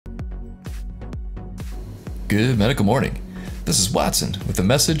Good medical morning. This is Watson with a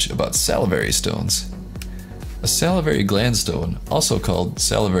message about salivary stones. A salivary gland stone, also called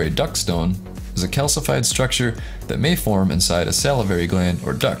salivary duct stone, is a calcified structure that may form inside a salivary gland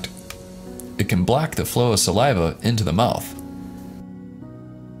or duct. It can block the flow of saliva into the mouth.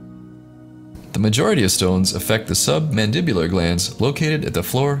 The majority of stones affect the submandibular glands located at the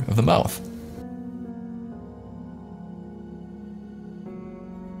floor of the mouth.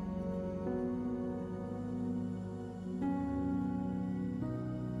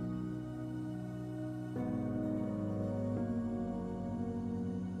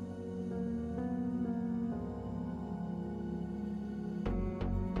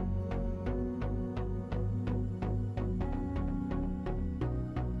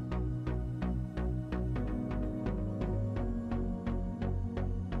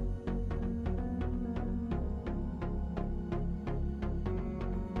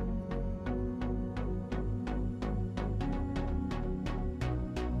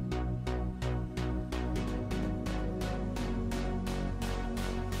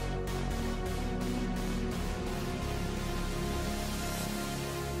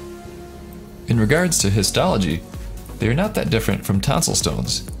 In regards to histology, they are not that different from tonsil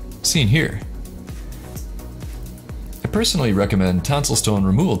stones, seen here. I personally recommend tonsil stone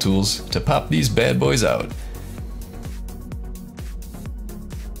removal tools to pop these bad boys out.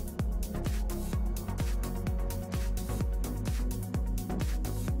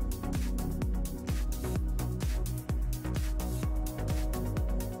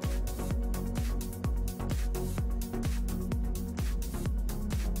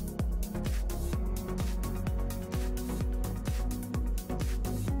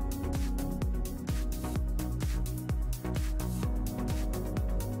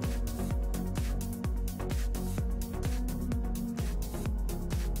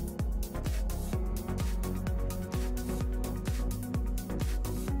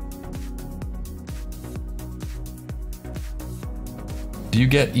 Do you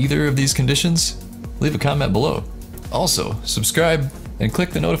get either of these conditions? Leave a comment below. Also, subscribe and click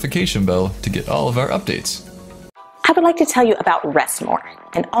the notification bell to get all of our updates. I would like to tell you about Rest More,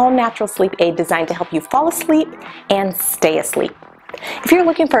 an all-natural sleep aid designed to help you fall asleep and stay asleep. If you're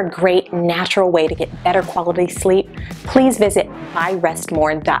looking for a great natural way to get better quality sleep, please visit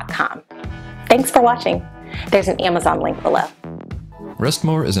buyrestmore.com. Thanks for watching. There's an Amazon link below. Rest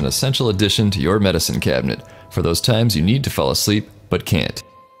More is an essential addition to your medicine cabinet for those times you need to fall asleep but can't.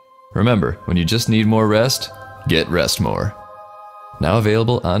 Remember, when you just need more rest, get Rest More. Now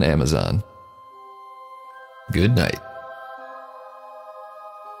available on Amazon. Good night.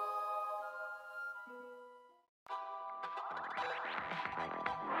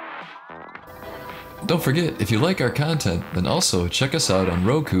 Don't forget, if you like our content, then also check us out on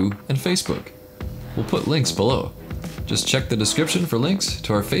Roku and Facebook. We'll put links below. Just check the description for links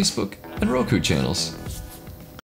to our Facebook and Roku channels.